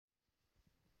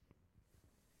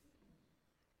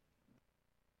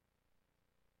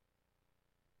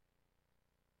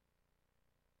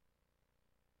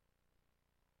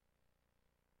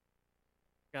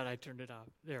God, I turned it off.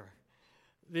 There.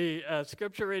 The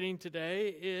scripture reading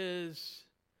today is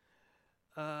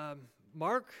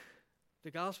Mark,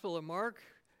 the Gospel of Mark,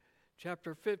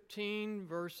 chapter 15,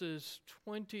 verses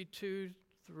 22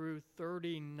 through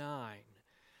 39.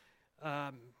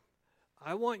 I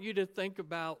want you to think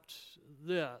about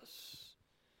this.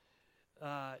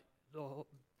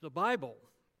 The Bible,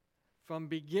 from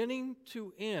beginning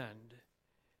to end,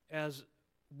 as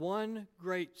one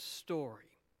great story.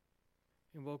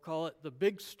 And we'll call it the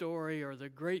big story or the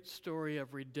great story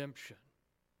of redemption,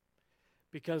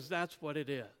 because that's what it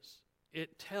is.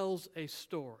 It tells a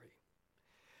story.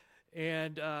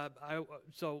 And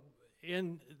so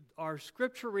in our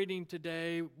scripture reading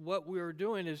today, what we're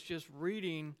doing is just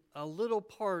reading a little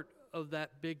part of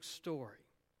that big story.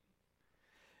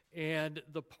 And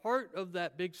the part of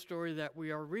that big story that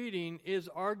we are reading is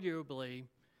arguably,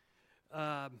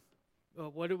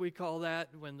 what do we call that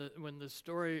when the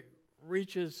story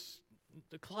reaches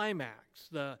the climax,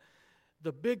 the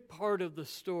big part of the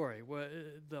story, where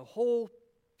the whole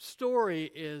story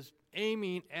is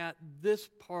aiming at this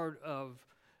part of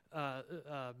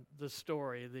the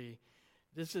story.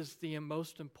 This is the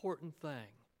most important thing,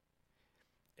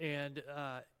 and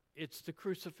it's the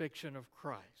crucifixion of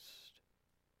Christ.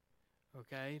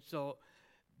 Okay, so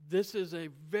this is a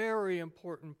very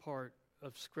important part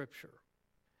of Scripture.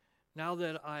 Now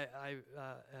that I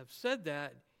have said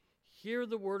that, hear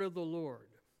the word of the Lord.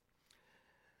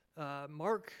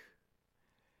 Mark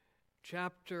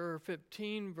chapter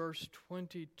 15, verse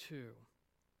 22.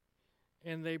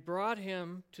 And they brought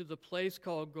him to the place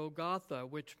called Golgotha,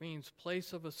 which means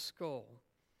place of a skull.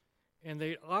 And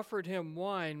they offered him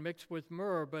wine mixed with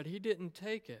myrrh, but he didn't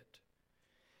take it.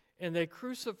 And they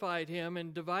crucified him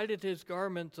and divided his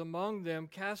garments among them,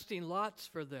 casting lots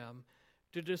for them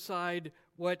to decide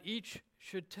what each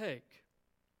should take.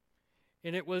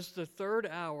 And it was the third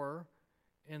hour,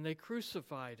 and they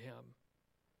crucified him.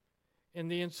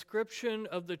 And the inscription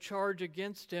of the charge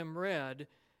against him read,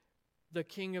 "The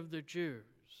King of the Jews."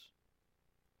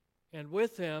 And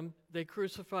with him they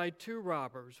crucified two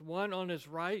robbers, one on his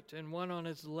right and one on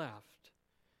his left.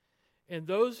 And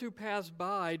those who passed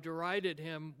by derided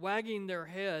him, wagging their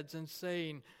heads and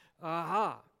saying,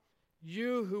 "Aha,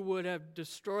 you who would have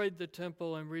destroyed the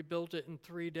temple and rebuilt it in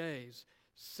 3 days,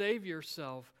 save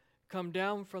yourself, come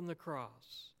down from the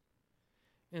cross."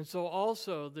 And so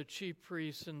also the chief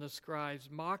priests and the scribes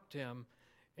mocked him,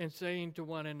 and saying to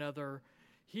one another,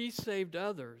 "He saved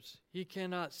others, he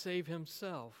cannot save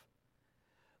himself.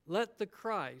 Let the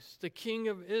Christ, the King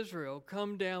of Israel,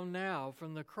 come down now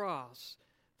from the cross,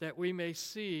 that we may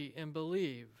see and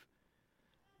believe."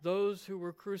 Those who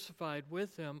were crucified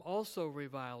with him also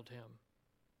reviled him.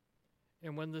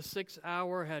 And when the 6th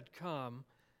hour had come,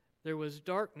 there was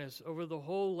darkness over the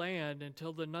whole land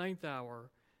until the 9th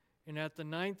hour. And at the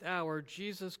 9th hour,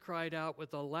 Jesus cried out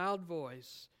with a loud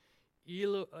voice,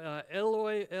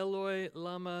 "Eloi, Eloi,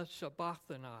 lama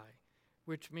sabachthani,"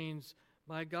 which means,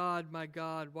 my God,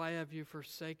 why have you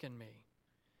forsaken me?"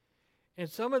 And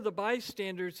some of the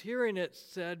bystanders hearing it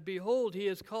said, "Behold, he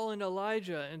is calling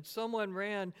Elijah." And someone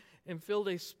ran and filled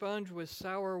a sponge with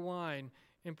sour wine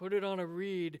and put it on a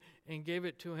reed and gave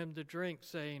it to him to drink,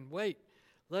 saying, "Wait,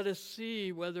 let us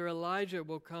see whether Elijah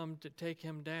will come to take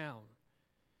him down."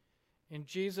 And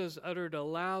Jesus uttered a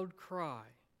loud cry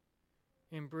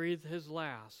and breathed his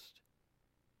last.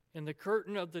 And the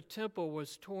curtain of the temple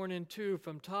was torn in two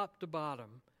from top to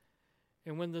bottom.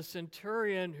 And when the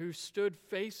centurion who stood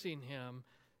facing him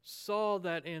saw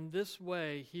that in this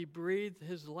way he breathed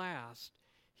his last,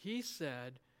 he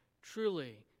said,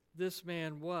 "Truly, this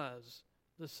man was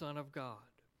the Son of God."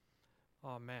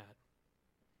 Amen.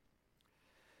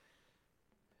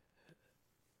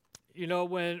 You know,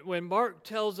 when Mark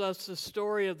tells us the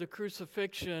story of the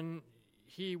crucifixion,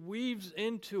 he weaves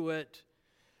into it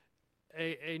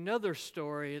another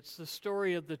story. It's the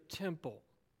story of the temple.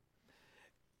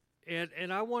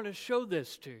 And I want to show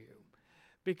this to you,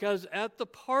 because at the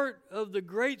part of the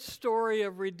great story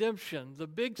of redemption, the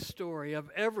big story of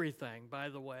everything, by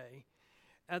the way,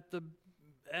 at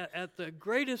the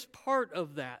greatest part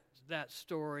of that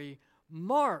story,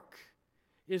 Mark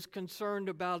is concerned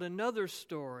about another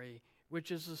story,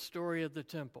 which is the story of the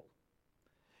temple.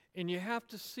 And you have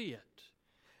to see it,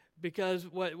 because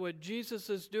what Jesus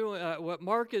is doing, what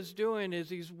Mark is doing, is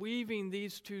he's weaving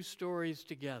these two stories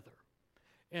together.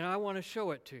 And I want to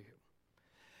show it to you.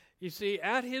 You see,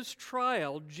 at his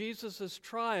trial, Jesus'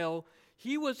 trial,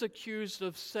 he was accused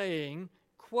of saying,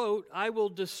 quote, "I will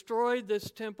destroy this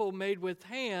temple made with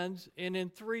hands, and in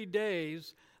 3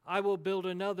 days I will build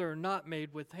another not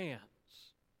made with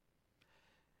hands."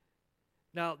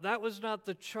 Now, that was not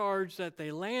the charge that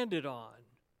they landed on.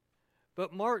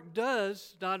 But Mark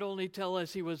does not only tell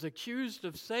us he was accused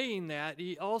of saying that,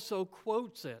 he also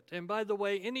quotes it. And by the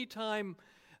way, anytime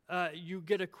you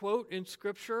get a quote in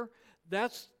Scripture,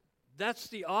 that's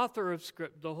the author of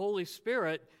Scripture, the Holy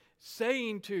Spirit,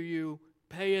 saying to you,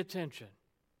 pay attention.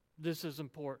 This is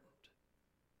important.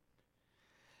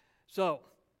 So,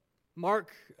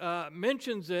 Mark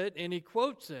mentions it and he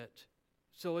quotes it,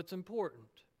 so it's important.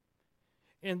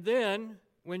 And then,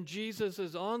 when Jesus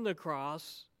is on the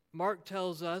cross, Mark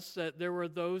tells us that there were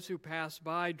those who passed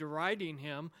by deriding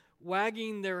him,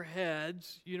 wagging their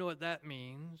heads, you know what that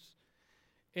means,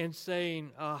 and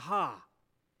saying, "Aha,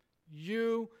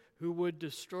 you who would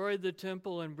destroy the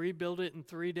temple and rebuild it in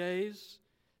 3 days,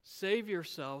 save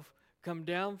yourself, come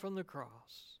down from the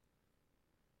cross."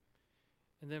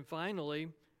 And then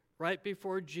finally, right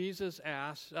before Jesus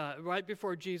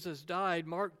died,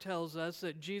 Mark tells us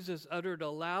that Jesus uttered a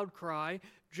loud cry.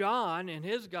 John, in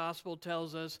his gospel,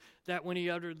 tells us that when he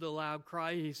uttered the loud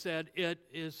cry, he said, "It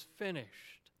is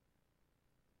finished."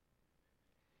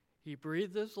 He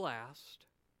breathed his last,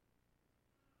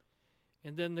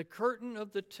 and then the curtain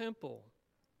of the temple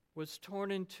was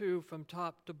torn in two from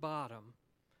top to bottom.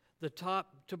 The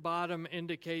top to bottom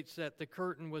indicates that the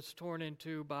curtain was torn in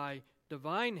two by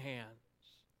divine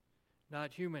hands,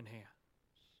 not human hands.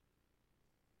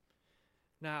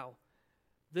 Now,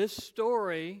 this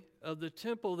story of the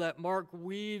temple that Mark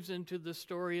weaves into the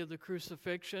story of the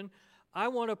crucifixion, I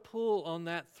want to pull on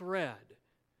that thread.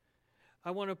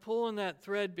 I want to pull on that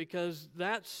thread because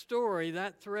that story,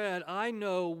 that thread, I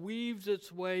know weaves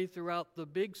its way throughout the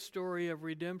big story of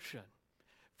redemption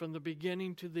from the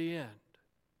beginning to the end.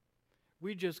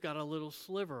 We just got a little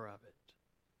sliver of it.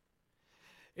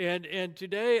 And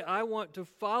today I want to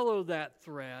follow that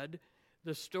thread,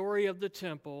 the story of the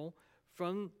temple,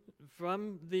 from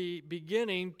the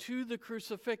beginning to the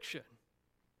crucifixion,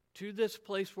 to this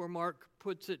place where Mark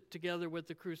puts it together with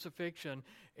the crucifixion.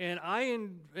 And I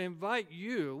invite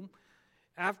you,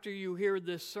 after you hear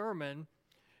this sermon,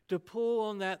 to pull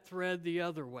on that thread the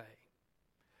other way,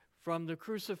 from the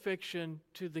crucifixion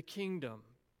to the kingdom,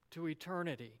 to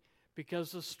eternity,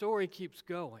 because the story keeps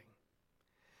going.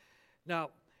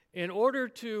 Now, in order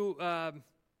to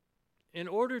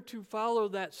follow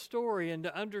that story and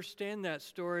to understand that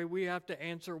story, we have to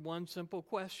answer one simple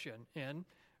question. And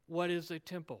what is a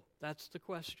temple? That's the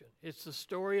question. It's the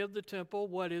story of the temple.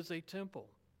 What is a temple?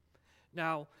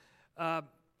 Now,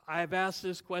 I've asked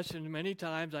this question many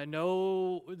times. I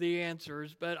know the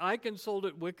answers, but I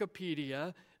consulted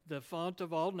Wikipedia, the font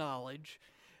of all knowledge,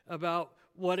 about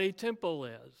what a temple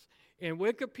is. And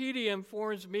Wikipedia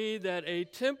informs me that a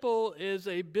temple is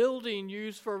a building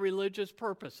used for religious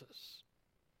purposes.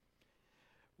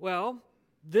 Well,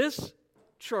 this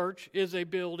church is a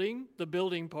building, the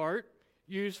building part,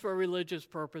 used for religious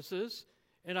purposes,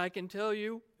 and I can tell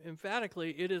you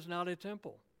emphatically it is not a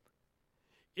temple.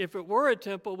 If it were a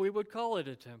temple, we would call it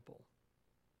a temple.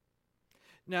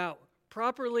 Now,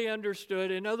 properly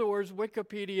understood, in other words,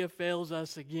 Wikipedia fails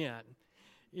us again.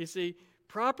 You see,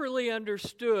 properly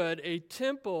understood, a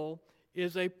temple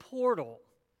is a portal.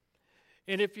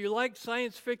 And if you like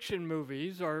science fiction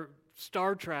movies or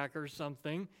Star Trek or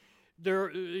something,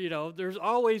 there's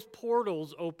always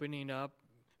portals opening up,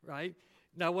 right?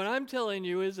 Now, what I'm telling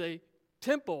you is a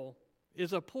temple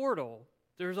is a portal.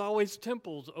 There's always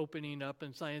temples opening up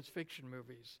in science fiction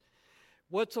movies.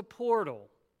 What's a portal?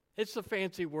 It's a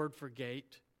fancy word for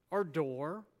gate or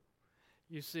door,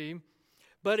 you see.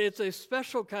 But it's a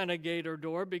special kind of gate or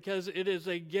door because it is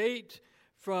a gate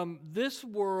from this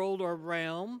world or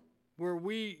realm where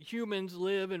we humans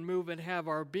live and move and have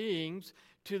our beings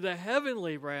to the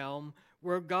heavenly realm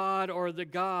where God or the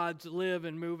gods live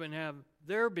and move and have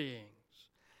their beings.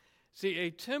 See,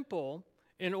 a temple,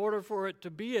 in order for it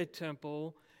to be a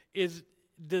temple, is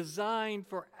designed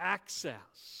for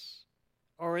access,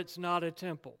 or it's not a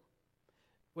temple.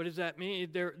 What does that mean?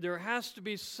 There has to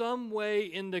be some way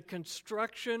in the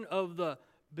construction of the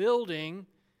building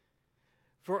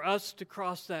for us to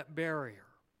cross that barrier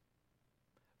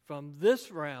from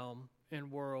this realm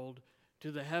and world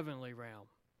to the heavenly realm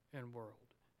and world.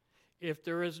 If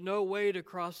there is no way to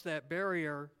cross that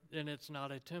barrier, then it's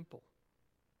not a temple.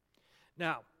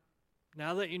 Now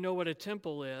that you know what a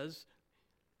temple is,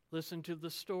 listen to the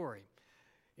story.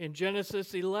 In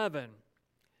Genesis 11,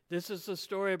 this is the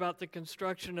story about the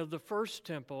construction of the first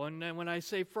temple. And when I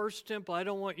say first temple, I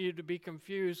don't want you to be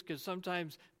confused because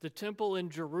sometimes the temple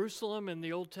in Jerusalem in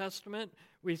the Old Testament,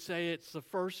 we say it's the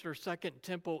first or second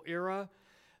temple era.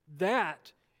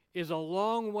 That is a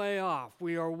long way off.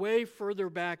 We are way further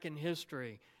back in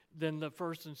history than the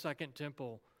first and second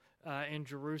temple in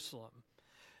Jerusalem.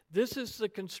 This is the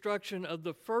construction of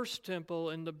the first temple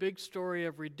in the big story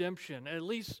of redemption, at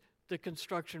least the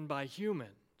construction by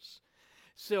humans.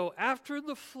 So after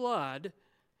the flood,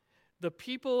 the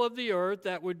people of the earth,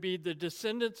 that would be the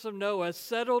descendants of Noah,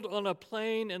 settled on a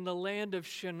plain in the land of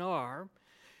Shinar,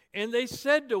 and they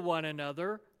said to one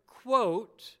another,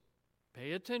 quote,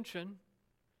 pay attention,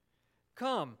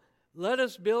 "Come, let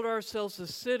us build ourselves a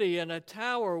city and a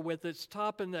tower with its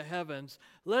top in the heavens.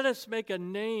 Let us make a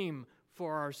name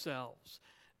for ourselves."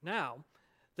 Now,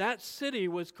 that city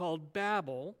was called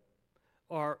Babel,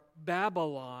 or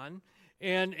Babylon,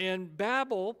 and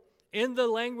Babel, in the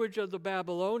language of the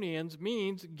Babylonians,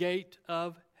 means gate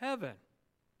of heaven.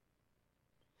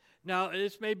 Now,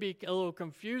 this may be a little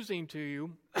confusing to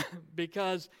you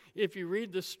because if you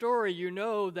read the story, you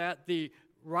know that the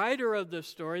writer of the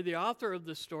story, the author of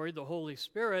the story, the Holy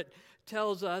Spirit,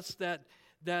 tells us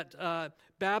that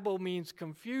Babel means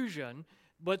confusion.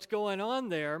 What's going on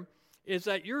there is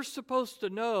that you're supposed to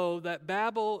know that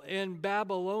Babel in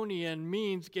Babylonian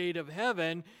means gate of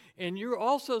heaven, and you're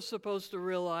also supposed to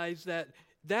realize that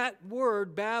that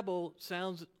word Babel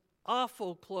sounds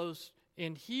awful close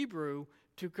in Hebrew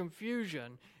to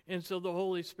confusion, and so the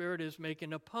Holy Spirit is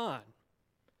making a pun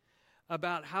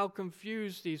about how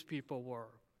confused these people were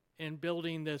in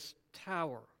building this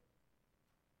tower.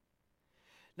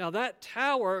 Now, that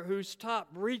tower whose top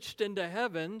reached into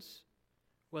heavens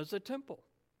was a temple.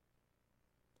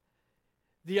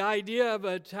 The idea of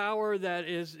a tower that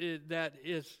is,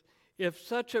 if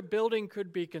such a building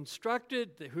could be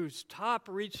constructed, whose top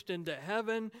reached into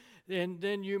heaven,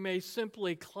 then you may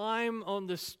simply climb on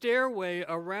the stairway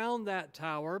around that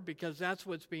tower, because that's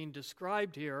what's being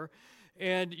described here,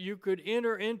 and you could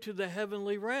enter into the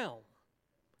heavenly realm.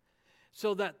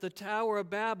 So that the Tower of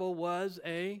Babel was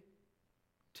a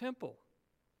temple,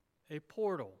 a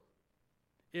portal.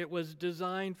 It was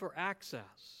designed for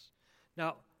access.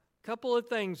 Now, a couple of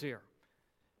things here.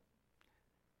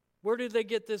 Where did they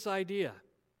get this idea?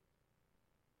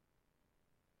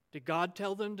 Did God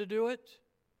tell them to do it?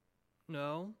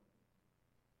 No.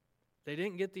 They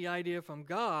didn't get the idea from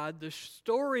God. The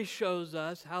story shows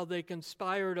us how they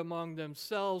conspired among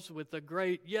themselves with a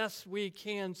great yes, we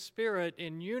can spirit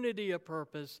in unity of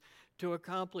purpose to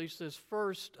accomplish this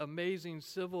first amazing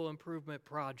civil improvement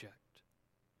project.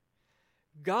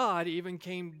 God even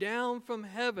came down from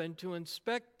heaven to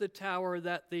inspect the tower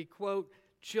that the, quote,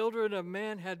 children of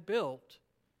man had built.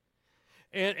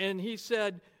 And he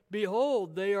said,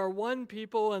 "Behold, they are one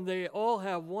people and they all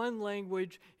have one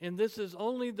language, and this is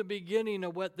only the beginning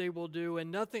of what they will do,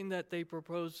 and nothing that they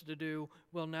propose to do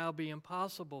will now be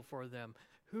impossible for them."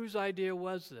 Whose idea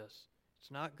was this?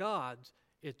 It's not God's,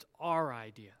 it's our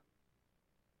idea.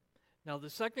 Now, the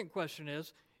second question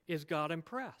is God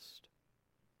impressed?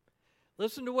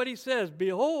 Listen to what he says,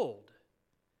 "Behold."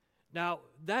 Now,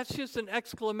 that's just an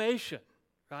exclamation,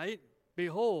 right?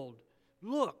 Behold,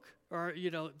 look, or,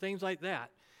 things like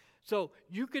that. So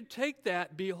you could take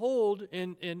that, behold,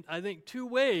 in I think two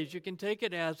ways. You can take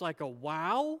it as like a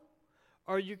wow,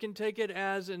 or you can take it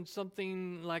as in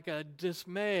something like a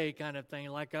dismay kind of thing,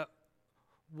 like a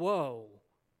whoa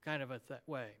kind of a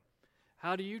way.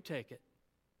 How do you take it?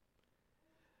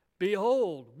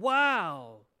 Behold,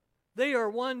 wow, they are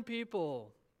one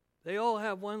people. They all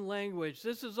have one language.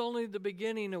 This is only the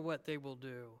beginning of what they will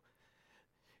do.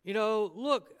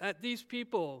 Look at these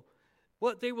people,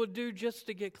 what they will do just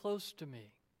to get close to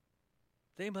me.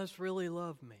 They must really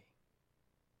love me.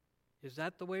 Is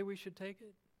that the way we should take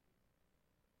it?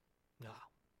 No,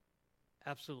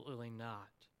 absolutely not.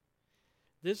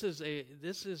 This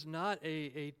is not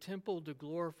a temple to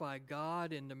glorify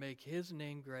God and to make His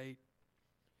name great.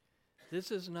 This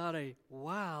is not a,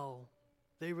 wow,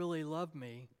 they really love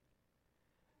me.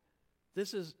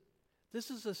 This is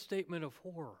a statement of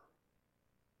horror.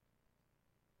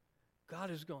 God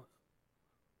is going,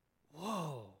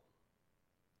 whoa,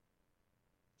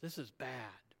 this is bad.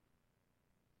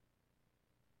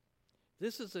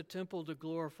 This is a temple to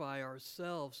glorify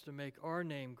ourselves, to make our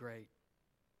name great.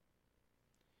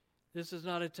 This is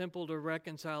not a temple to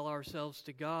reconcile ourselves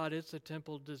to God. It's a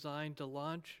temple designed to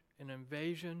launch an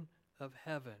invasion of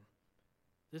heaven.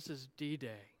 This is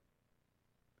D-Day.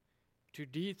 To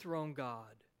dethrone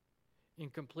God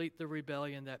and complete the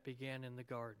rebellion that began in the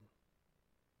garden.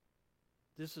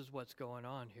 This is what's going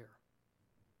on here.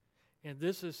 And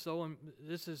this is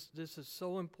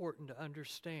so important to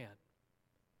understand.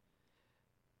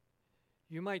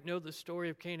 You might know the story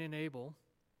of Cain and Abel,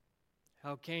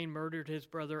 how Cain murdered his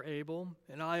brother Abel.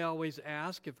 And I always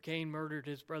ask if Cain murdered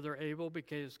his brother Abel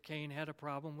because Cain had a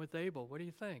problem with Abel. What do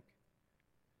you think?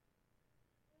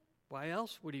 Why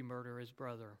else would he murder his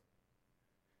brother?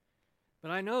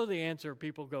 But I know the answer.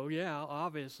 People go, yeah,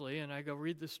 obviously. And I go,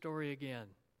 read the story again.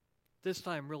 This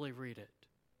time, really read it.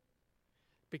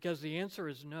 Because the answer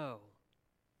is no.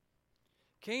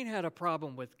 Cain had a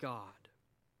problem with God.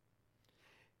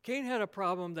 Cain had a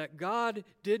problem that God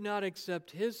did not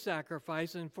accept his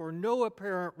sacrifice and for no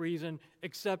apparent reason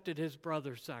accepted his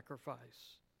brother's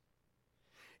sacrifice.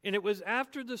 And it was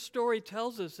after the story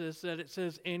tells us this that it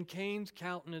says, and Cain's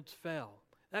countenance fell.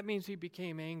 That means he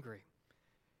became angry.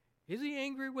 Is he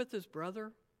angry with his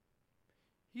brother?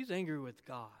 He's angry with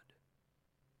God.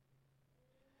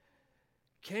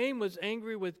 Cain was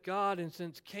angry with God, and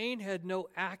since Cain had no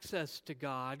access to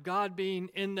God, God being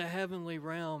in the heavenly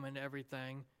realm and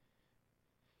everything,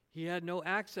 he had no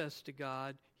access to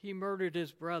God. He murdered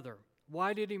his brother.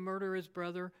 Why did he murder his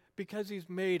brother? Because he's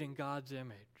made in God's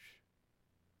image.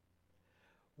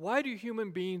 Why do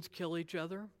human beings kill each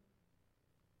other?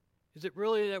 Is it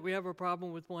really that we have a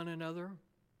problem with one another?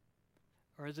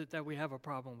 Or is it that we have a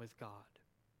problem with God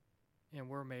and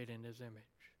we're made in his image?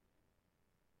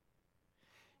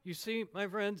 You see, my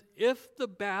friends, if the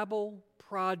Babel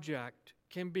project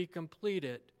can be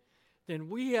completed, then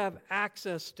we have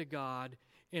access to God,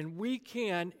 and we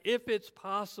can, if it's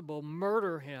possible,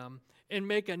 murder him and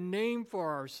make a name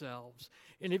for ourselves.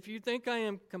 And if you think I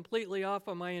am completely off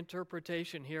on my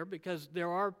interpretation here, because there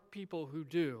are people who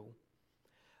do,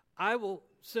 I will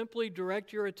simply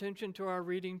direct your attention to our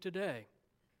reading today.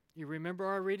 You remember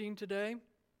our reading today?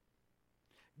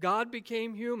 God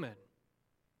became human.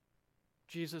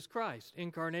 Jesus Christ,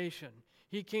 incarnation.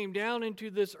 He came down into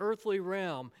this earthly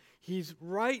realm. He's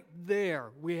right there.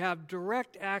 We have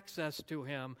direct access to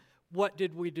him. What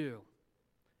did we do?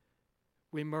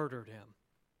 We murdered him.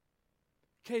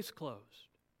 Case closed.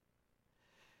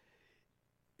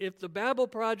 If the Babel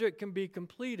project can be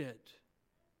completed,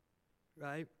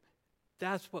 right,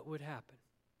 that's what would happen.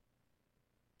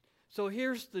 So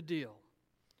here's the deal.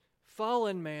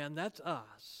 Fallen man, that's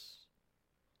us.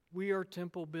 We are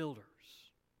temple builders.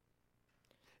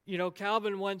 You know,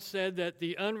 Calvin once said that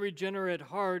the unregenerate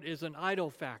heart is an idol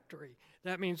factory.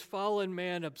 That means fallen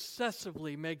man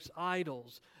obsessively makes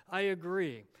idols. I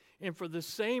agree. And for the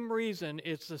same reason,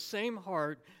 it's the same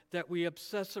heart that we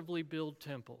obsessively build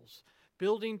temples.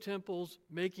 Building temples,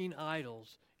 making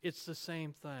idols, it's the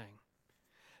same thing.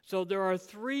 So there are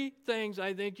three things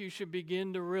I think you should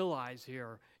begin to realize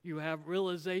here. You have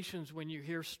realizations when you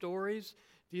hear stories.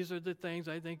 These are the things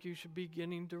I think you should be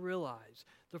beginning to realize.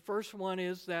 The first one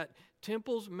is that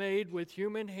temples made with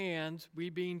human hands, we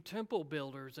being temple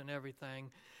builders and everything,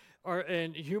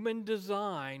 and human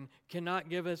design cannot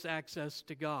give us access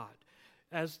to God.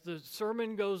 As the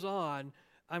sermon goes on,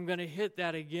 I'm going to hit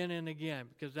that again and again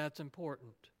because that's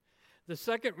important. The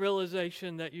second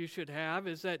realization that you should have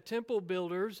is that temple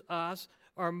builders, us,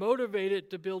 are motivated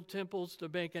to build temples to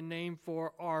make a name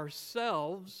for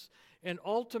ourselves and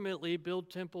ultimately build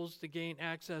temples to gain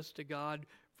access to God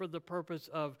for the purpose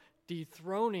of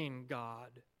dethroning God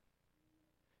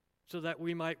so that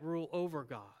we might rule over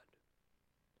God.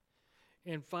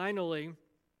 And finally,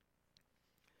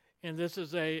 and this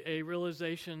is a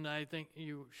realization I think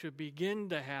you should begin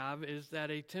to have, is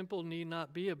that a temple need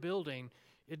not be a building.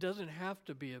 It doesn't have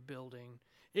to be a building.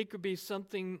 It could be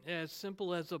something as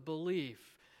simple as a belief.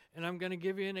 And I'm going to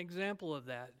give you an example of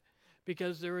that.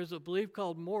 Because there is a belief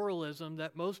called moralism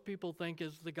that most people think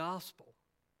is the gospel.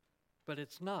 But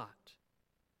it's not.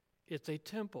 It's a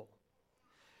temple.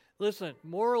 Listen,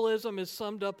 moralism is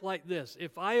summed up like this.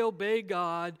 If I obey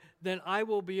God, then I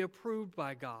will be approved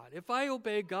by God. If I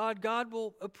obey God, God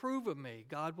will approve of me.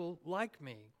 God will like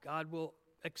me. God will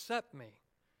accept me.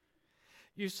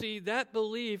 You see, that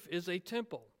belief is a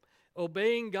temple.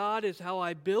 Obeying God is how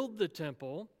I build the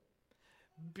temple.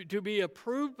 To be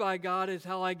approved by God is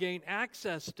how I gain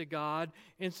access to God.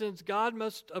 And since God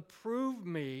must approve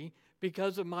me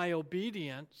because of my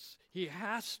obedience, he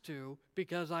has to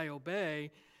because I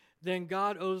obey, then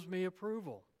God owes me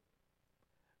approval.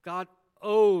 God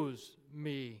owes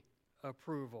me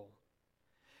approval.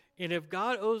 And if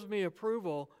God owes me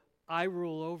approval, I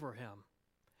rule over him.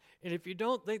 And if you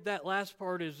don't think that last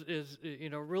part is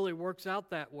really works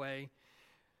out that way,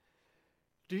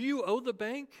 do you owe the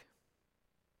bank?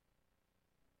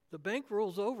 The bank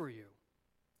rules over you.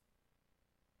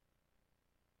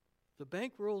 The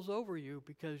bank rules over you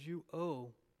because you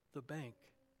owe the bank.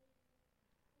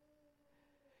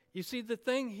 You see, the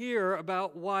thing here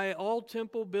about why all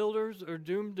temple builders are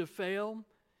doomed to fail,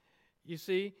 you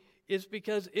see, is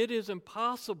because it is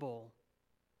impossible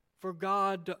for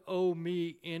God to owe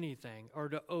me anything or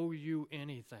to owe you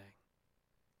anything.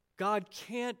 God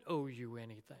can't owe you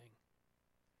anything.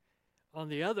 On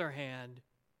the other hand,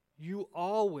 You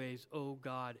always owe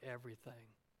God everything.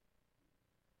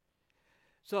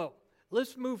 So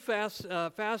let's move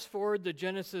fast forward to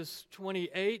Genesis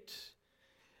 28,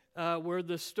 where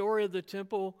the story of the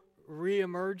temple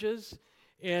reemerges.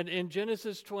 And in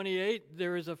Genesis 28,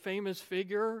 there is a famous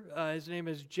figure. His name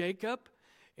is Jacob.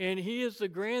 And he is the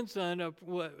grandson of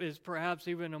what is perhaps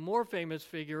even a more famous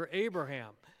figure,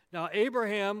 Abraham. Now,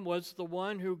 Abraham was the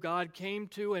one who God came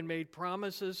to and made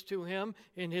promises to him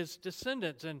in his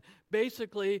descendants. And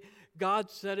basically,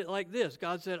 God said it like this.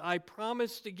 God said, I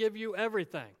promise to give you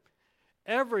everything.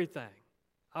 Everything.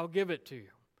 I'll give it to you.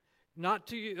 Not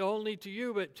to you, only to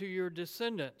you, but to your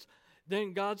descendants.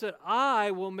 Then God said,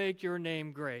 I will make your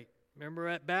name great. Remember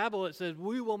at Babel it says,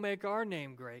 we will make our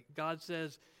name great. God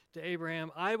says to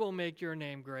Abraham, I will make your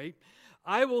name great.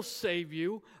 I will save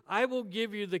you. I will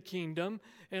give you the kingdom,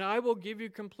 and I will give you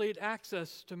complete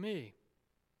access to me.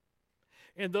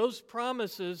 And those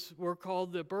promises were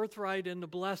called the birthright and the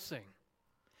blessing.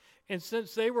 And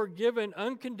since they were given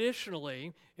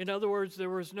unconditionally, in other words, there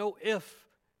was no if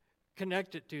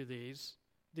connected to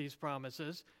these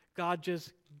promises, God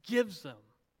just gives them.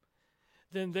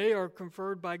 Then they are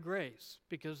conferred by grace,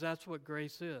 because that's what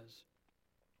grace is.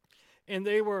 And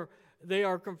they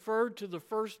are conferred to the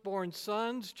firstborn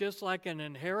sons just like an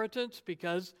inheritance,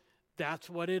 because that's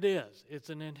what it is. It's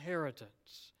an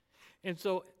inheritance. And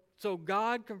so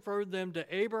God conferred them to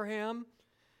Abraham,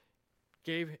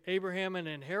 gave Abraham an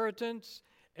inheritance.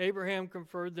 Abraham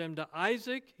conferred them to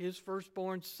Isaac, his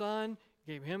firstborn son,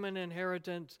 gave him an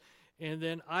inheritance. And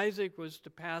then Isaac was to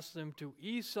pass them to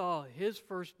Esau, his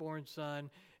firstborn son,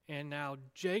 and now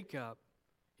Jacob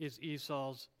is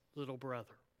Esau's little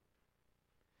brother.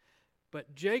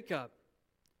 But Jacob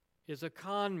is a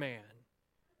con man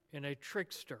and a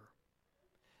trickster.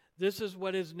 This is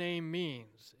what his name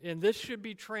means. And this should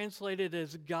be translated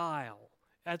as guile.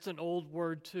 That's an old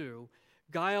word too.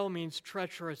 Guile means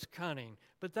treacherous cunning,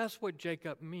 but that's what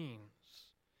Jacob means.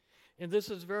 And this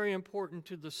is very important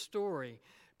to the story,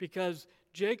 because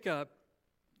Jacob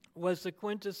was the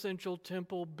quintessential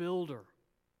temple builder.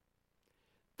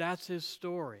 That's his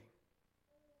story.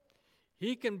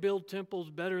 He can build temples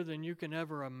better than you can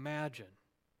ever imagine.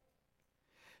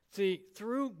 See,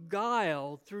 through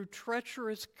guile, through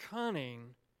treacherous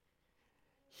cunning,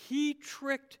 he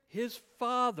tricked his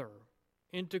father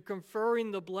into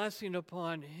conferring the blessing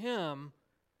upon him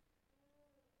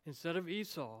instead of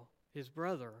Esau, his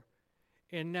brother.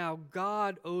 And now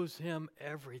God owes him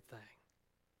everything.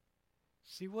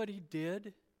 See what he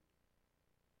did?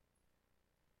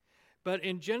 But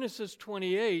in Genesis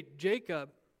 28, Jacob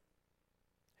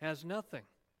has nothing.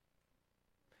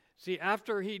 See,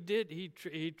 after he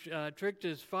tricked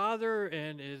his father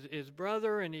and his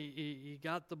brother, and he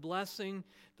got the blessing,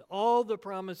 all the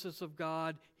promises of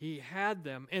God, he had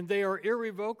them. And they are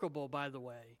irrevocable, by the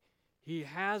way. He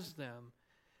has them.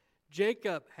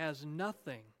 Jacob has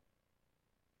nothing.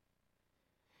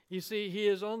 You see, he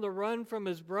is on the run from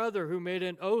his brother who made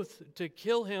an oath to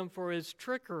kill him for his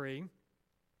trickery.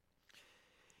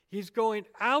 He's going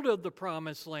out of the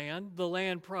promised land, the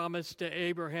land promised to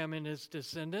Abraham and his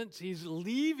descendants. He's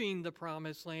leaving the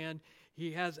promised land.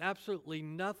 He has absolutely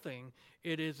nothing.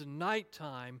 It is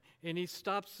nighttime, and he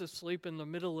stops to sleep in the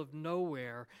middle of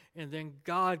nowhere, and then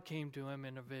God came to him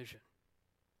in a vision.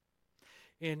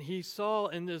 And he saw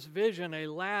in this vision a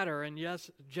ladder, and yes,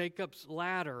 Jacob's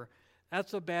ladder.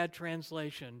 That's a bad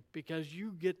translation, because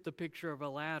you get the picture of a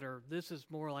ladder. This is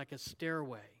more like a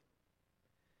stairway.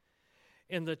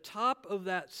 And the top of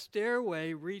that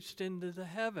stairway reached into the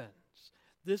heavens.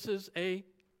 This is a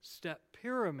step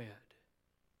pyramid.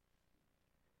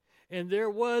 And there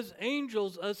was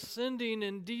angels ascending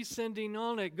and descending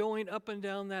on it, going up and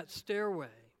down that stairway.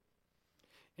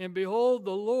 And behold,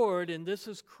 the Lord, and this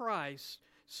is Christ,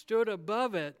 stood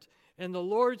above it, and the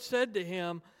Lord said to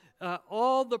him,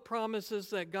 all the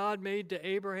promises that God made to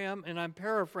Abraham, and I'm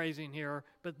paraphrasing here,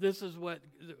 but this is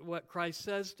what Christ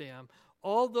says to him.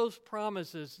 All those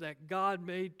promises that God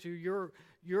made to your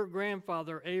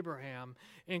grandfather Abraham,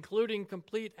 including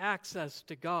complete access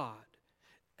to God,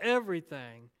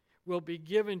 everything will be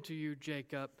given to you,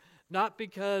 Jacob, not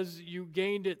because you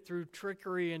gained it through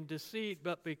trickery and deceit,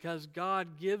 but because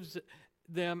God gives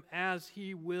them as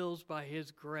He wills by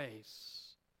His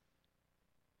grace.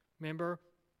 Remember?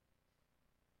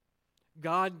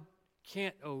 God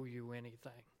can't owe you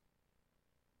anything.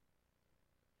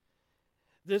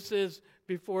 This is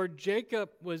before Jacob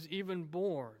was even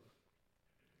born,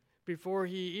 before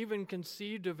he even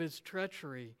conceived of his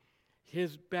treachery,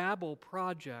 his Babel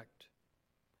project.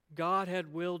 God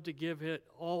had willed to give it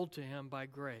all to him by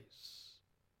grace.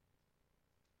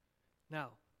 Now,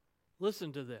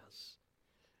 listen to this.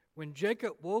 When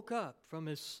Jacob woke up from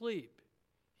his sleep,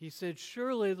 he said,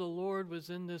 "Surely the Lord was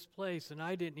in this place, and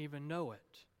I didn't even know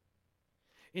it."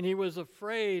 And he was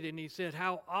afraid, and he said,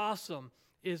 "How awesome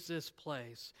is this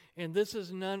place?" And this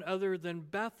is none other than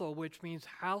Bethel, which means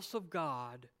house of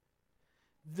God.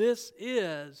 This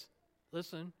is,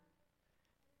 listen,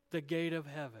 the gate of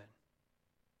heaven.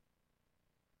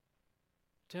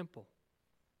 Temple.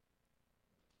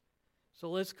 So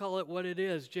let's call it what it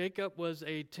is. Jacob was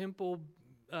a temple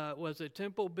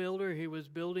builder. He was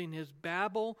building his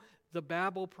Babel, the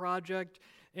Babel project,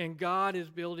 and God is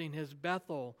building his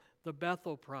Bethel, the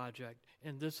Bethel project.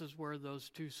 And this is where those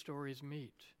two stories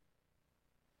meet.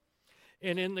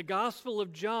 And in the Gospel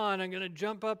of John, I'm going to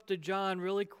jump up to John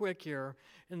really quick here.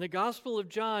 In the Gospel of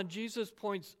John, Jesus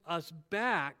points us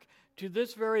back to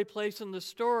this very place in the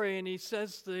story, and he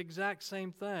says the exact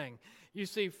same thing. You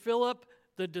see, Philip,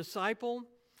 the disciple,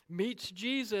 meets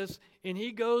Jesus, and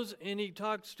he goes and he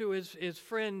talks to his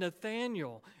friend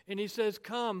Nathanael, and he says,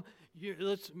 "Come,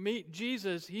 let's meet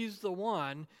Jesus. He's the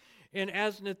one." And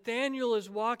as Nathanael is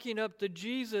walking up to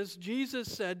Jesus,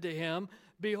 Jesus said to him,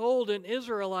 "Behold, an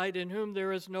Israelite in whom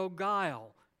there is no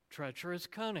guile, treacherous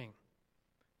cunning."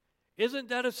 Isn't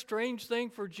that a strange thing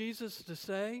for Jesus to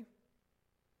say?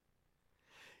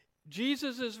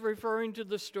 Jesus is referring to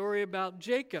the story about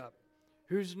Jacob,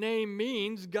 whose name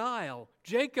means guile.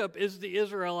 Jacob is the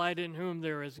Israelite in whom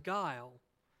there is guile,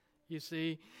 you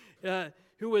see,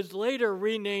 who was later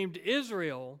renamed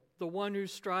Israel, the one who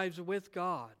strives with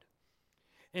God.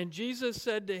 And Jesus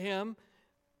said to him,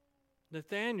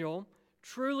 Nathanael,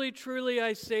 "Truly, truly,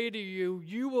 I say to you,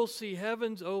 you will see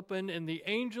heavens open and the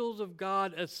angels of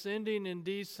God ascending and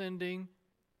descending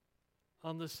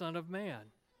on the Son of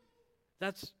Man."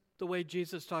 That's the way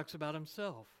Jesus talks about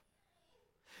himself.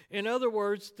 In other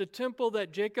words, the temple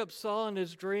that Jacob saw in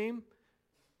his dream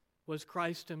was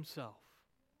Christ himself,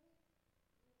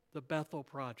 the Bethel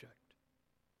project.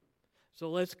 So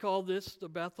let's call this the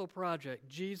Bethel project.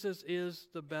 Jesus is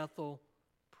the Bethel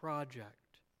project.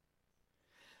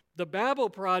 The Babel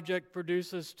project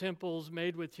produces temples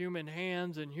made with human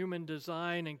hands and human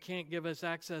design and can't give us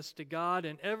access to God,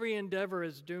 and every endeavor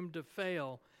is doomed to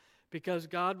fail because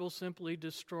God will simply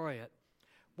destroy it.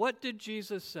 What did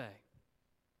Jesus say?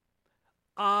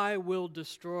 "I will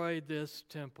destroy this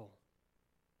temple."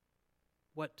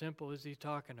 What temple is he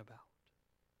talking about?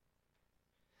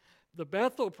 The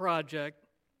Bethel project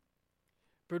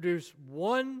produced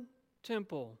one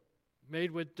temple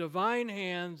made with divine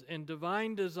hands and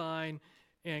divine design,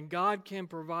 and God can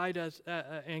provide us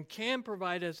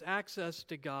access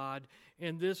to God,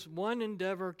 and this one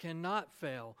endeavor cannot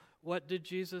fail. What did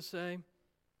Jesus say?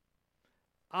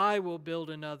 "I will build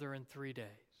another in 3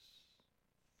 days."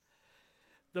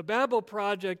 The Babel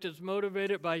project is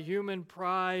motivated by human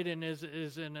pride and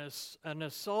is an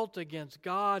assault against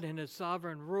God and his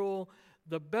sovereign rule.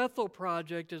 The Bethel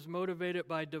project is motivated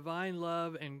by divine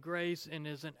love and grace and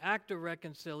is an act of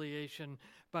reconciliation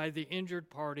by the injured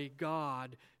party,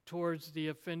 God, towards the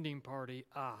offending party,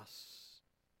 us.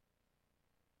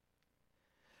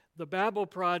 The Babel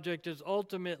project is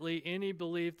ultimately any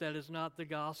belief that is not the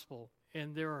gospel,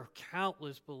 and there are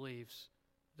countless beliefs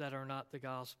that are not the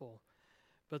gospel.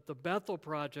 But the Bethel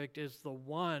project is the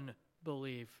one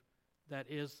belief that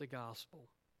is the gospel.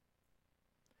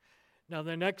 Now,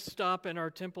 the next stop in our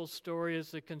temple story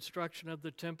is the construction of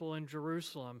the temple in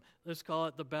Jerusalem. Let's call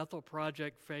it the Bethel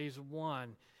Project Phase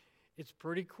 1. It's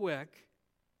pretty quick,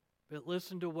 but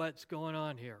listen to what's going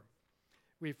on here.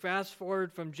 We fast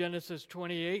forward from Genesis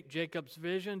 28, Jacob's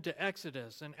vision, to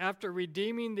Exodus. And after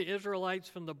redeeming the Israelites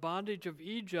from the bondage of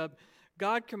Egypt,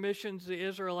 God commissions the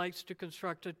Israelites to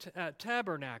construct a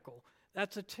tabernacle.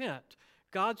 That's a tent.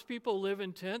 God's people live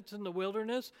in tents in the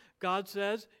wilderness. God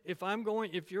says, if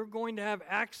you're going to have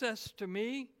access to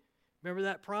me, remember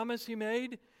that promise he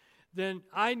made? Then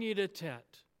I need a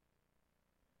tent.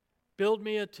 Build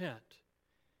me a tent.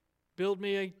 Build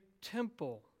me a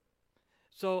temple.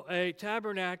 So a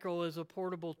tabernacle is a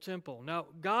portable temple. Now,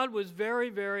 God was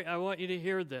I want you to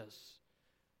hear this.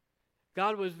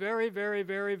 God was very, very,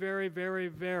 very, very, very,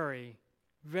 very,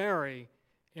 very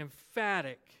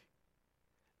emphatic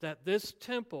that this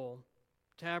temple,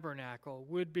 tabernacle,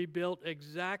 would be built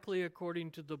exactly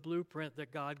according to the blueprint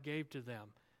that God gave to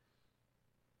them.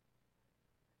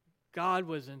 God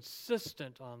was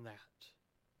insistent on that.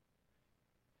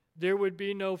 There would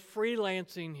be no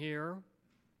freelancing here.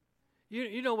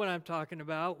 You know what I'm talking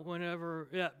about.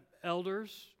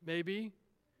 Elders, maybe.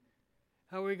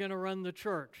 How are we going to run the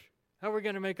church? How are we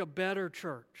going to make a better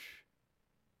church?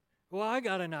 Well, I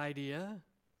got an idea.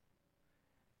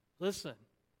 Listen,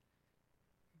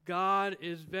 God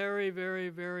is very, very,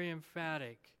 very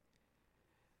emphatic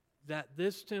that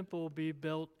this temple be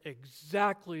built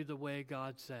exactly the way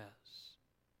God says.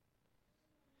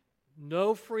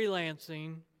 No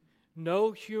freelancing,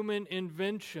 no human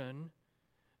invention,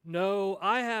 no,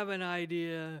 I have an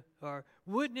idea, or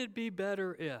wouldn't it be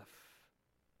better if?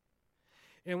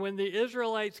 And when the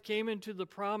Israelites came into the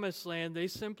promised land, they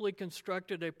simply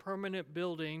constructed a permanent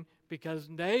building because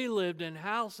they lived in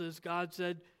houses. God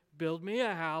said, build me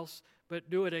a house, but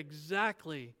do it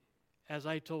exactly as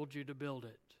I told you to build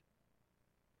it.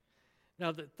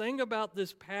 Now, the thing about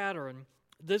this pattern,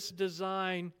 this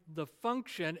design, the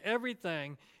function,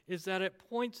 everything, is that it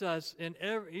points us,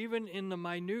 even in the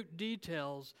minute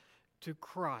details, to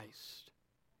Christ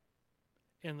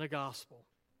in the gospel.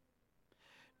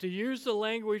 To use the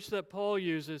language that Paul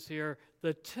uses here,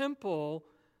 the temple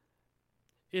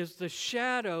is the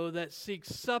shadow that seeks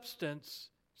substance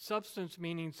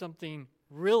meaning something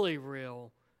really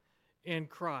real, in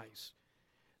Christ.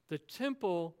 The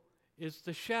temple is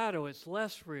the shadow, it's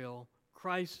less real.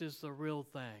 Christ is the real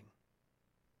thing.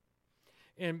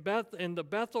 And the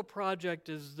Bethel project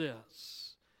is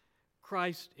this: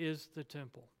 Christ is the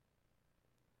temple.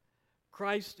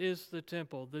 Christ is the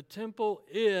temple. The temple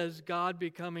is God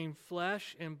becoming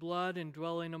flesh and blood and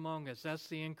dwelling among us. That's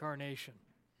the incarnation.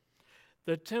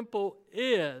 The temple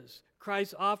is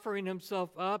Christ offering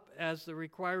himself up as the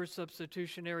required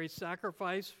substitutionary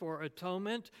sacrifice for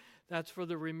atonement. That's for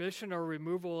the remission or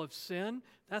removal of sin.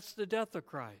 That's the death of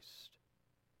Christ.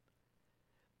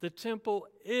 The temple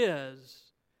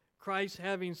is Christ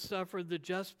having suffered the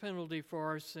just penalty for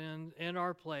our sin in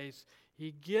our place.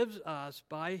 He gives us,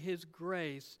 by his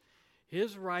grace,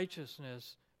 his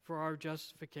righteousness for our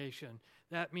justification.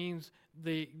 That means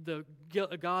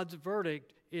God's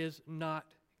verdict is not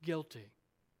guilty.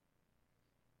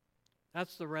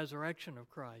 That's the resurrection of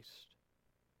Christ.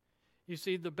 You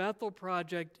see, the Bethel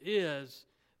project is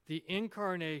the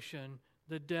incarnation,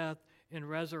 the death, and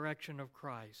resurrection of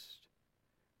Christ.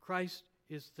 Christ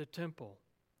is the temple,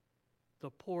 the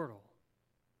portal.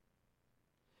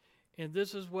 And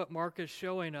this is what Mark is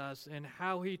showing us and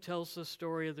how he tells the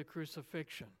story of the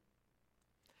crucifixion.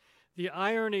 The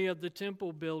irony of the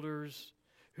temple builders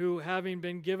who, having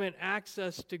been given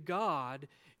access to God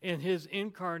in his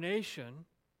incarnation,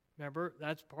 remember,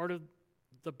 that's part of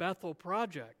the Bethel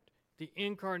project, the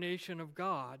incarnation of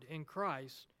God in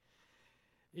Christ.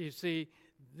 You see,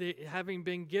 having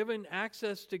been given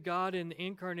access to God in the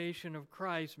incarnation of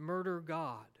Christ, murder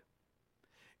God.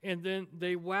 And then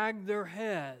they wag their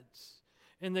heads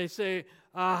and they say,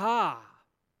 aha,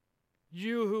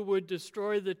 you who would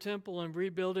destroy the temple and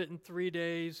rebuild it in 3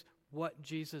 days, what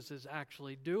Jesus is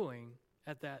actually doing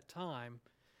at that time.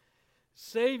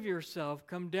 Save yourself,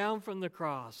 come down from the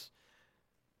cross.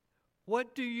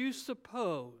 What do you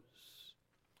suppose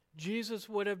Jesus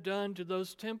would have done to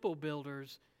those temple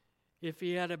builders if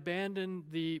he had abandoned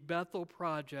the Bethel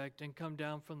project and come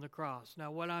down from the cross?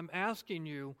 Now, what I'm asking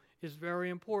you is very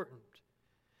important.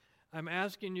 I'm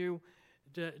asking you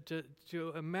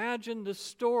to imagine the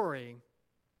story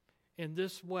in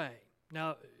this way.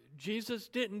 Now, Jesus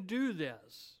didn't do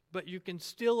this, but you can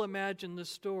still imagine the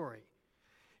story.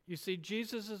 You see,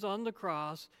 Jesus is on the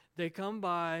cross. They come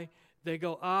by. They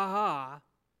go, aha,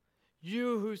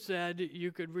 you who said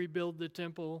you could rebuild the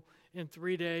temple in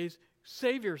 3 days,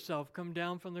 save yourself, come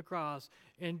down from the cross.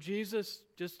 And Jesus,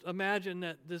 just imagine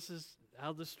that this is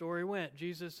how the story went.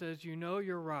 Jesus says, you know,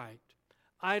 you're right.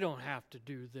 I don't have to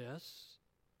do this.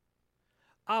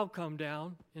 I'll come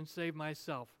down and save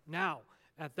myself. Now,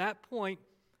 at that point,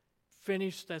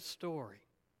 finish that story.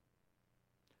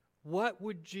 What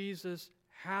would Jesus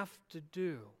have to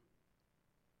do?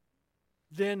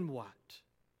 Then what?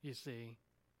 You see,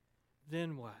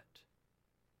 then what?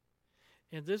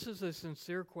 And this is a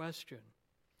sincere question.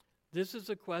 This is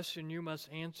a question you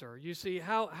must answer. You see,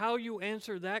 how you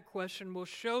answer that question will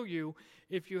show you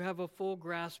if you have a full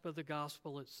grasp of the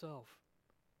gospel itself.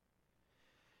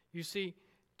 You see,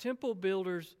 temple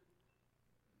builders,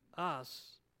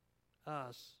 us,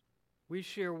 we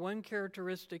share one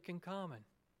characteristic in common.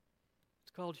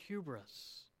 It's called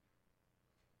hubris.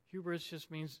 Hubris just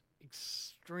means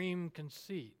extreme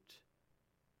conceit.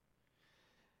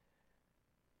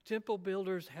 Temple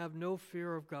builders have no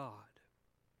fear of God.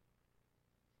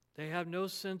 They have no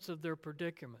sense of their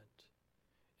predicament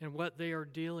and what they are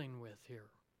dealing with here.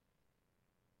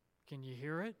 Can you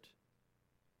hear it?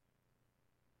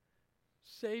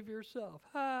 Save yourself.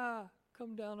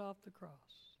 Come down off the cross.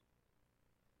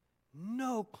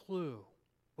 No clue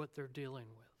what they're dealing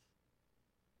with.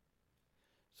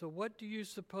 So what do you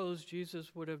suppose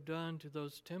Jesus would have done to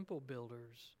those temple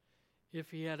builders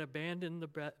if he had abandoned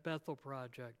the Bethel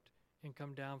project and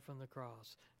come down from the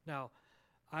cross? Now,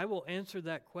 I will answer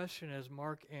that question as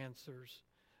Mark answers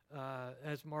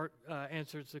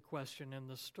the question in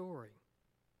the story.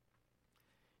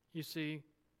 You see,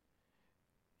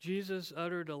 Jesus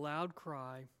uttered a loud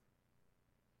cry,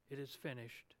 "It is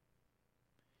finished."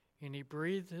 And he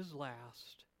breathed his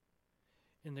last,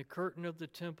 and the curtain of the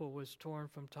temple was torn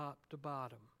from top to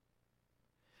bottom.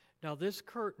 Now this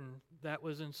curtain that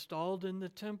was installed in the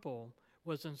temple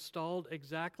was installed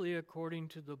exactly according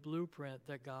to the blueprint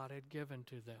that God had given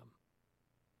to them.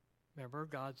 Remember,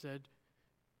 God said,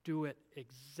 do it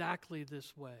exactly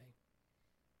this way.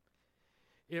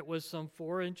 It was some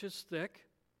 4 inches thick,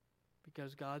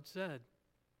 because God said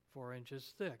 4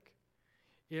 inches thick.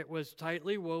 It was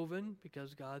tightly woven,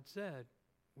 because God said,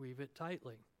 weave it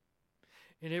tightly.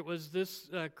 And it was this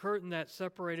curtain that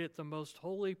separated the most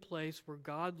holy place where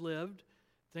God lived.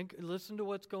 Listen to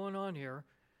what's going on here.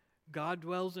 God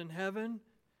dwells in heaven.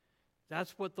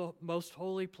 That's what the most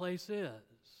holy place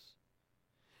is.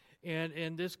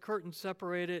 And this curtain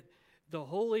separated the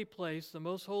holy place, the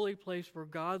most holy place where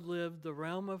God lived, the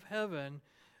realm of heaven,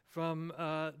 from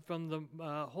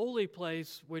the holy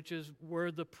place, which is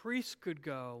where the priest could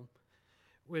go,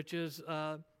 which is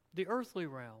the earthly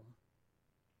realm.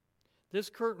 This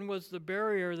curtain was the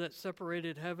barrier that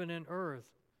separated heaven and earth,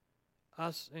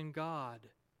 us and God.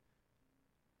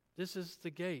 This is the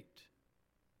gate.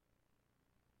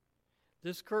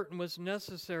 This curtain was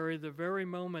necessary the very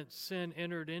moment sin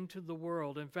entered into the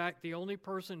world. In fact, the only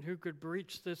person who could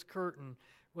breach this curtain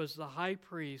was the high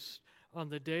priest on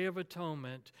the Day of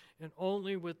Atonement, and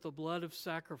only with the blood of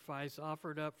sacrifice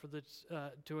offered up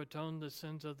to atone the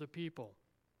sins of the people.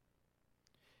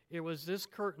 It was this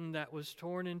curtain that was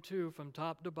torn in two from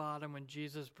top to bottom when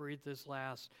Jesus breathed his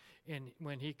last and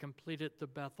when he completed the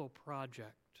Bethel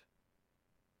project.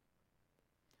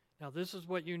 Now, this is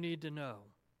what you need to know.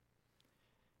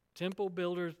 Temple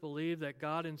builders believe that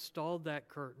God installed that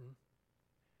curtain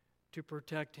to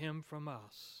protect him from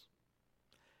us,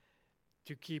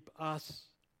 to keep us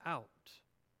out.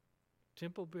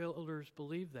 Temple builders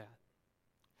believe that.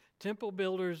 Temple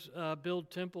builders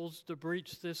build temples to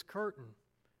breach this curtain.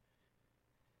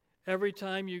 Every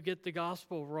time you get the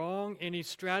gospel wrong, any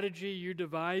strategy you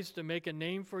devise to make a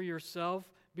name for yourself,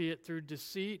 be it through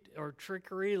deceit or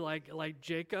trickery like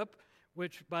Jacob,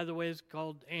 which, by the way, is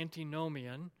called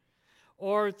antinomian,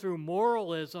 or through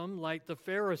moralism like the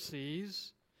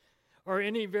Pharisees, or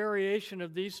any variation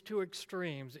of these two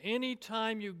extremes, any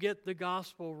time you get the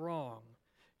gospel wrong,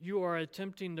 you are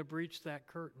attempting to breach that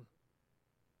curtain.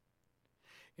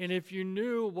 And if you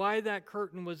knew why that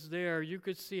curtain was there, you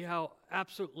could see how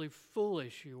absolutely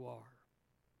foolish you are.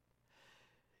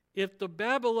 If the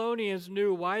Babylonians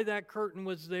knew why that curtain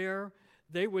was there,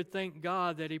 they would thank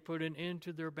God that he put an end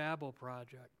to their Babel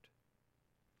project.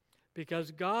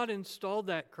 Because God installed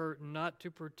that curtain not to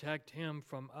protect him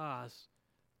from us.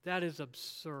 That is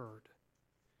absurd.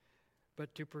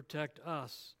 But to protect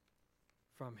us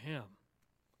from him.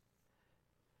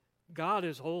 God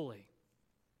is holy.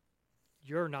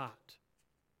 You're not.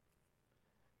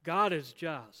 God is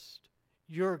just.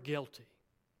 You're guilty.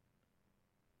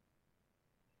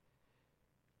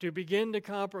 To begin to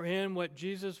comprehend what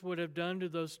Jesus would have done to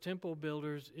those temple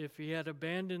builders if he had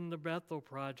abandoned the Bethel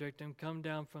project and come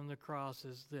down from the cross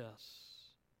is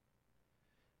this.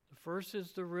 The first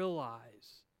is to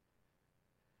realize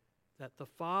that the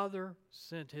Father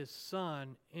sent his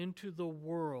Son into the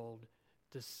world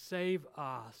to save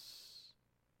us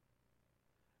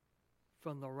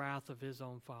from the wrath of his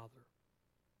own Father.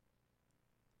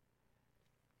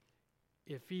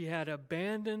 If he had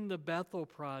abandoned the Bethel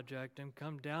project and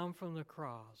come down from the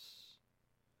cross,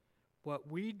 what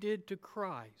we did to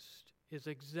Christ is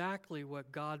exactly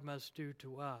what God must do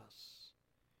to us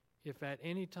if at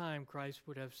any time Christ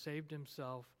would have saved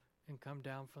himself and come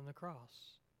down from the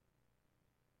cross.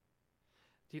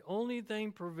 The only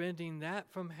thing preventing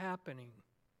that from happening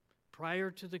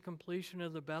prior to the completion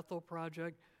of the Bethel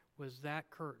project was that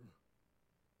curtain.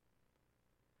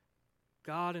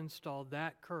 God installed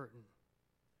that curtain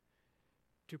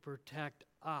to protect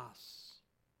us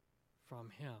from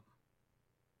him.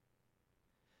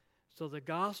 So the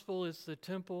gospel is the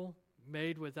temple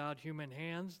made without human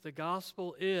hands. The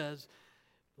gospel is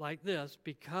like this: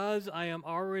 because I am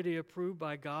already approved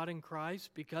by God in Christ,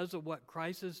 because of what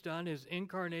Christ has done, his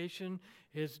incarnation,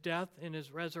 his death, and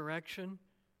his resurrection,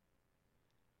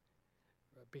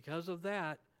 because of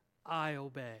that, I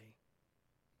obey.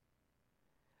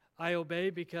 I obey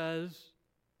because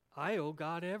I owe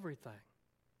God everything.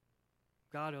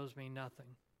 God owes me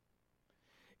nothing.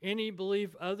 Any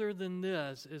belief other than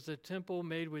this is a temple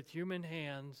made with human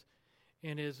hands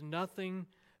and is nothing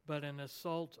but an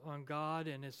assault on God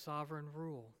and his sovereign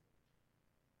rule.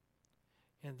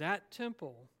 And that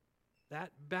temple,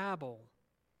 that Babel,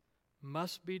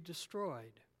 must be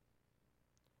destroyed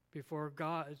before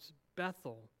God's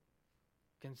Bethel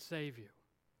can save you.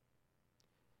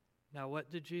 Now, what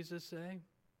did Jesus say?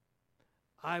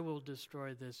 I will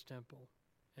destroy this temple,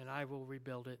 and I will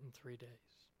rebuild it in 3 days.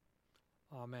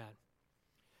 Amen.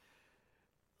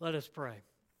 Let us pray.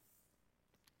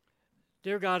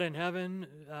 Dear God in heaven,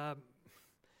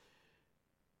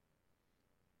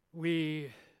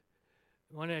 we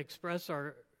want to express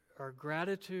our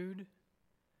gratitude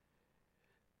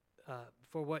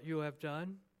for what you have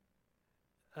done.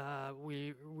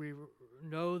 We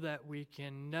know that we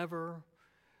can never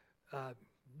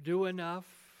do enough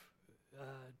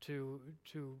to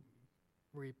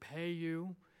repay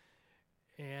you,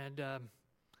 and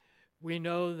we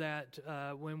know that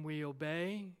when we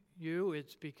obey you,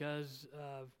 it's because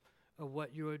of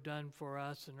what you have done for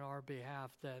us in our behalf,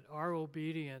 that our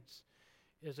obedience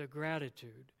is a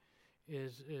gratitude,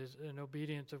 is an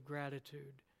obedience of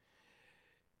gratitude.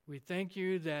 We thank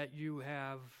you that you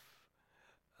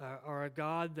are a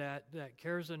God that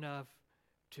cares enough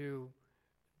to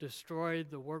destroy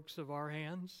the works of our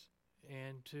hands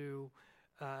and to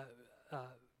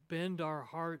bend our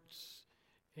hearts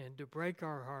and to break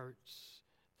our hearts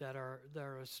that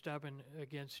are stubborn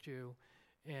against you.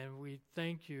 And we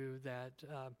thank you that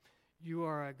you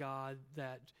are a God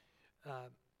that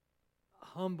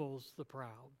humbles the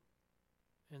proud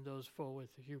and those full with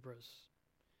hubris.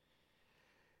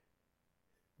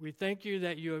 We thank you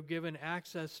that you have given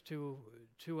access to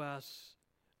us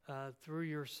through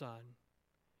your Son.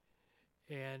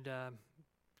 And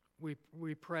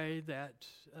we pray that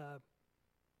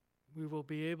we will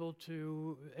be able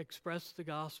to express the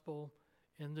gospel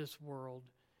in this world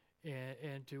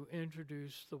and to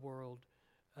introduce the world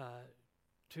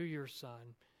to your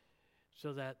Son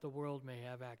so that the world may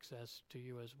have access to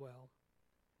you as well.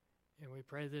 And we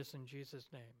pray this in Jesus'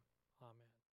 name.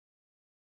 Amen.